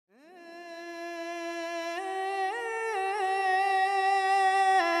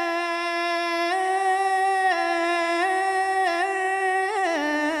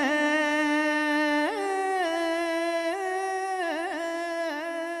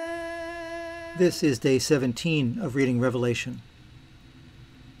This is day 17 of reading Revelation.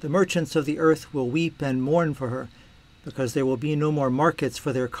 The merchants of the earth will weep and mourn for her, because there will be no more markets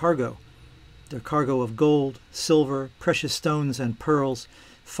for their cargo of gold, silver, precious stones and pearls,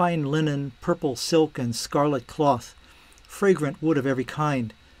 fine linen, purple silk and scarlet cloth, fragrant wood of every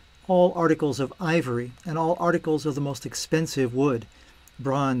kind, all articles of ivory and all articles of the most expensive wood,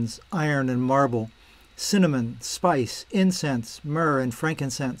 bronze, iron and marble, cinnamon, spice, incense, myrrh and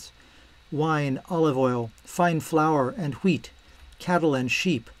frankincense, wine, olive oil, fine flour and wheat, cattle and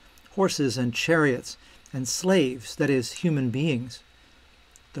sheep, horses and chariots, and slaves, that is, human beings.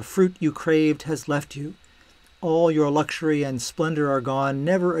 The fruit you craved has left you. All your luxury and splendor are gone.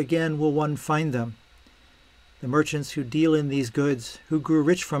 Never again will one find them. The merchants who deal in these goods, who grew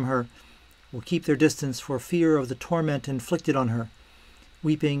rich from her, will keep their distance for fear of the torment inflicted on her.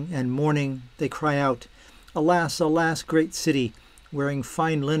 Weeping and mourning, they cry out, "Alas, alas, great city, wearing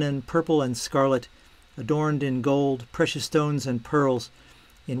fine linen, purple and scarlet, adorned in gold, precious stones and pearls.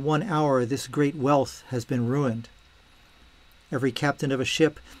 In 1 hour this great wealth has been ruined." Every captain of a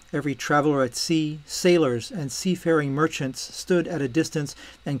ship, every traveler at sea, sailors and seafaring merchants stood at a distance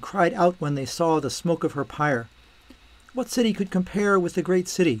and cried out when they saw the smoke of her pyre. What city could compare with the great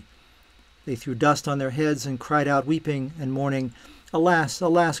city? They threw dust on their heads and cried out, weeping and mourning, "Alas,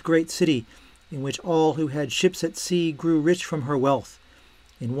 alas, great city, in which all who had ships at sea grew rich from her wealth.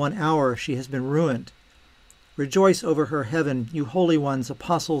 In 1 hour she has been ruined. Rejoice over her, heaven, you holy ones,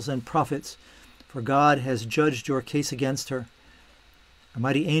 apostles and prophets, for God has judged your case against her." A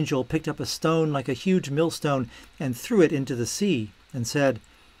mighty angel picked up a stone like a huge millstone and threw it into the sea, and said,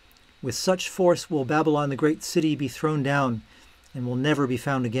 "With such force will Babylon the great city be thrown down, and will never be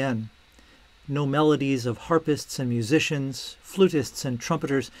found again. No melodies of harpists and musicians, flutists and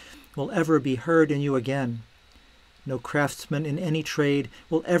trumpeters will ever be heard in you again. No craftsman in any trade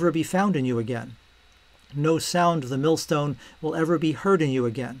will ever be found in you again. No sound of the millstone will ever be heard in you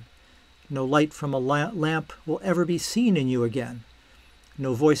again. No light from a lamp will ever be seen in you again.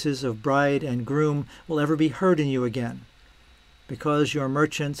 No voices of bride and groom will ever be heard in you again. Because your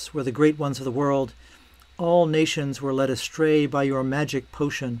merchants were the great ones of the world, all nations were led astray by your magic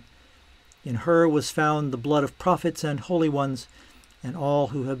potion. In her was found the blood of prophets and holy ones, and all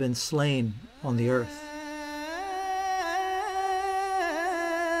who have been slain on the earth.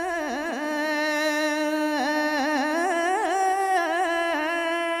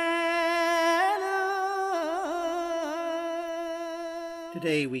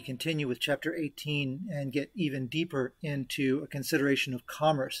 Today we continue with chapter 18 and get even deeper into a consideration of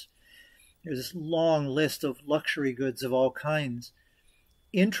commerce. There's this long list of luxury goods of all kinds.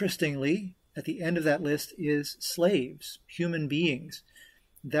 Interestingly, at the end of that list is slaves, human beings.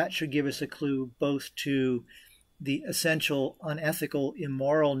 That should give us a clue both to the essential, unethical,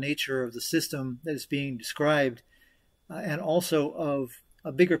 immoral nature of the system that is being described, and also of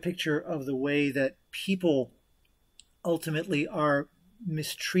a bigger picture of the way that people ultimately are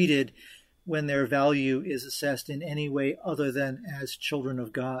mistreated when their value is assessed in any way other than as children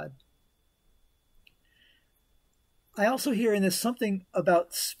of God. I also hear in this something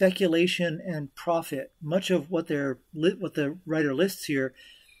about speculation and profit. Much of what the writer lists here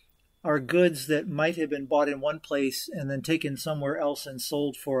are goods that might have been bought in one place and then taken somewhere else and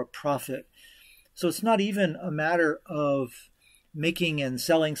sold for a profit. So it's not even a matter of making and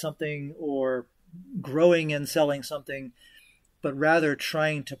selling something or growing and selling something, but rather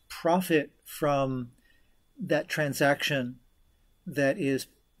trying to profit from that transaction that is,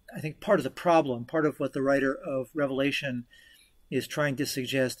 I think, part of the problem, part of what the writer of Revelation is trying to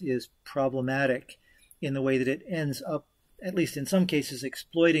suggest is problematic in the way that it ends up, at least in some cases,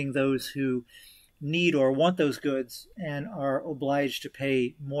 exploiting those who need or want those goods and are obliged to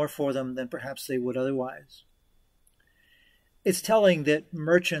pay more for them than perhaps they would otherwise. It's telling that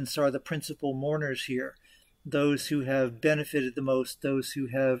merchants are the principal mourners here. Those who have benefited the most, those who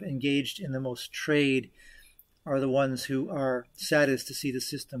have engaged in the most trade, are the ones who are saddest to see the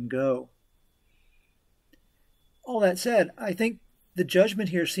system go. All that said, I think the judgment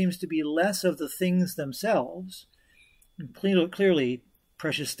here seems to be less of the things themselves. Clearly,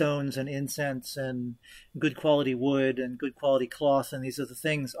 precious stones and incense and good quality wood and good quality cloth and these other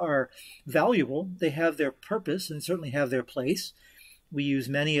things are valuable. They have their purpose and certainly have their place. We use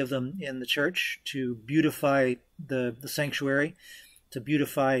many of them in the church to beautify the sanctuary, to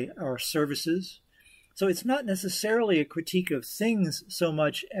beautify our services. So it's not necessarily a critique of things so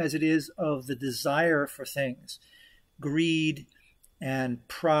much as it is of the desire for things, greed and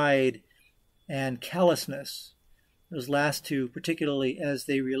pride and callousness. Those last two, particularly as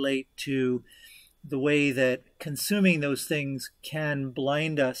they relate to the way that consuming those things can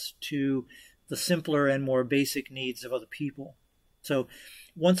blind us to the simpler and more basic needs of other people. So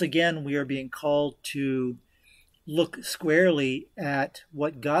once again, we are being called to look squarely at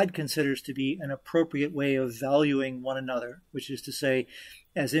what God considers to be an appropriate way of valuing one another, which is to say,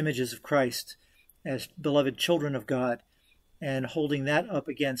 as images of Christ, as beloved children of God, and holding that up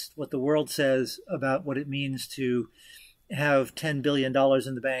against what the world says about what it means to have $10 billion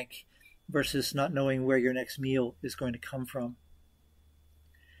in the bank versus not knowing where your next meal is going to come from.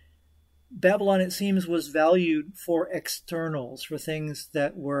 Babylon, it seems, was valued for externals, for things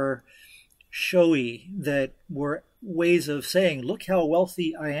that were showy, that were ways of saying, look how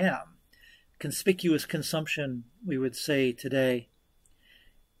wealthy I am. Conspicuous consumption, we would say today.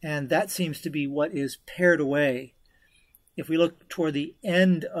 And that seems to be what is pared away. If we look toward the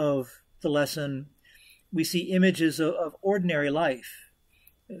end of the lesson, we see images of ordinary life,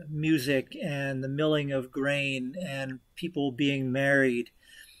 music and the milling of grain and people being married,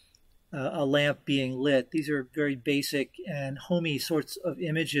 a lamp being lit. These are very basic and homey sorts of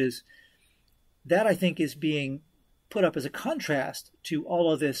images. That, I think, is being put up as a contrast to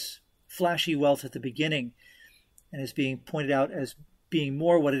all of this flashy wealth at the beginning, and is being pointed out as being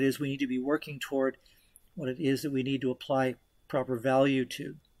more what it is we need to be working toward, what it is that we need to apply proper value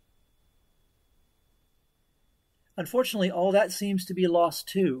to. Unfortunately, all that seems to be lost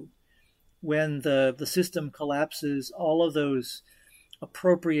too. When the system collapses, all of those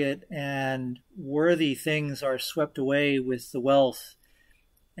appropriate and worthy things are swept away with the wealth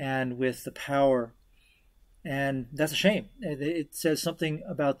and with the power. And that's a shame. It says something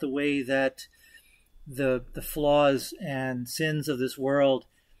about the way that the flaws and sins of this world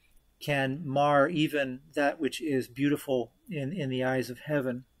can mar even that which is beautiful in the eyes of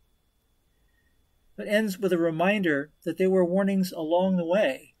heaven. But ends with a reminder that there were warnings along the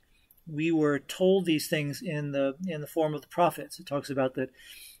way. We were told these things in the form of the prophets. It talks about that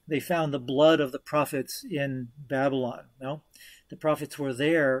they found the blood of the prophets in Babylon. No? The prophets were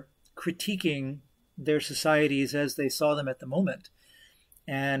there critiquing their societies as they saw them at the moment,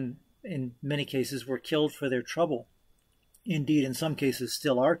 and in many cases were killed for their trouble. Indeed, in some cases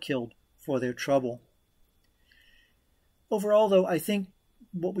still are killed for their trouble. Overall, though, I think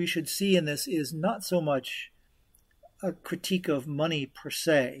what we should see in this is not so much a critique of money per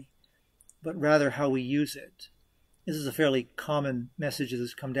se, but rather how we use it. This is a fairly common message that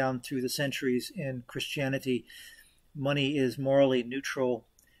has come down through the centuries in Christianity. Money is morally neutral.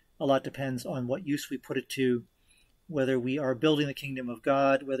 A lot depends on what use we put it to, whether we are building the kingdom of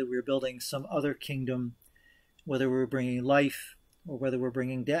God, whether we're building some other kingdom, whether we're bringing life, or whether we're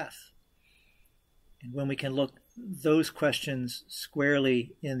bringing death. And when we can look those questions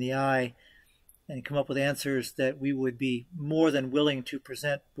squarely in the eye and come up with answers that we would be more than willing to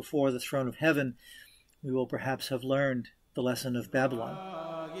present before the throne of heaven, we will perhaps have learned the lesson of Babylon.